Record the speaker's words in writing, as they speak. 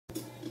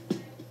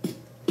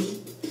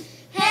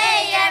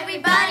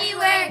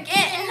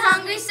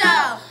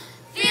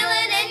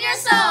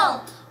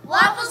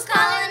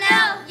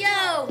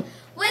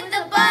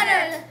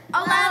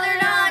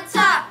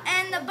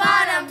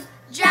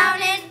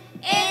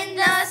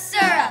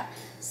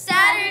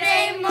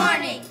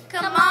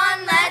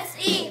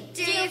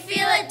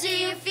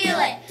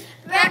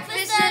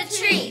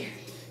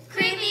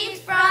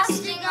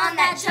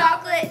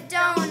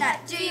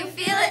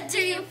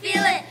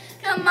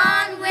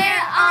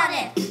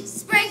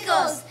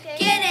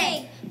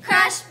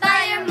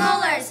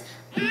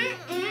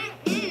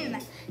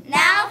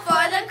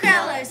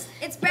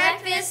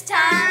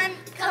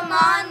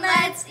Come on,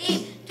 let's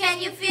eat.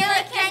 Can you feel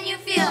it? Can you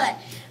feel it?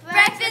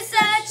 Breakfast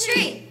a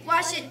treat.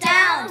 Wash it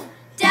down,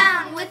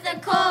 down with a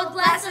cold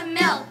glass of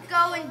milk.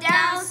 Going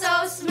down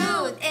so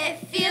smooth, it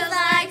feels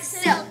like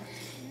silk.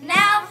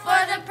 Now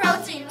for the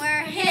protein,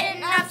 we're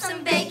hitting up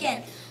some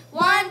bacon.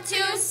 1,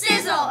 2,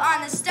 sizzle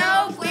on the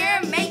stove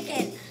we're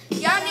making.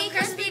 Yummy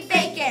crispy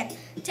bacon,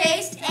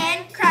 taste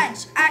and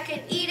crunch. I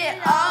could eat it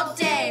all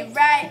day,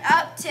 right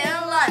up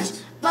till lunch,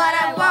 but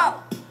I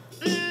won't.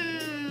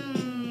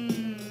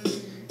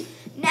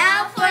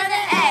 Now for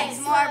the eggs,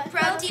 more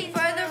protein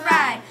for the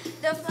ride.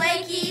 The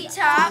flaky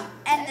top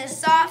and the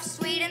soft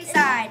sweet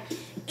inside.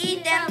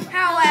 Eat them,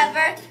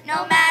 however,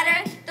 no matter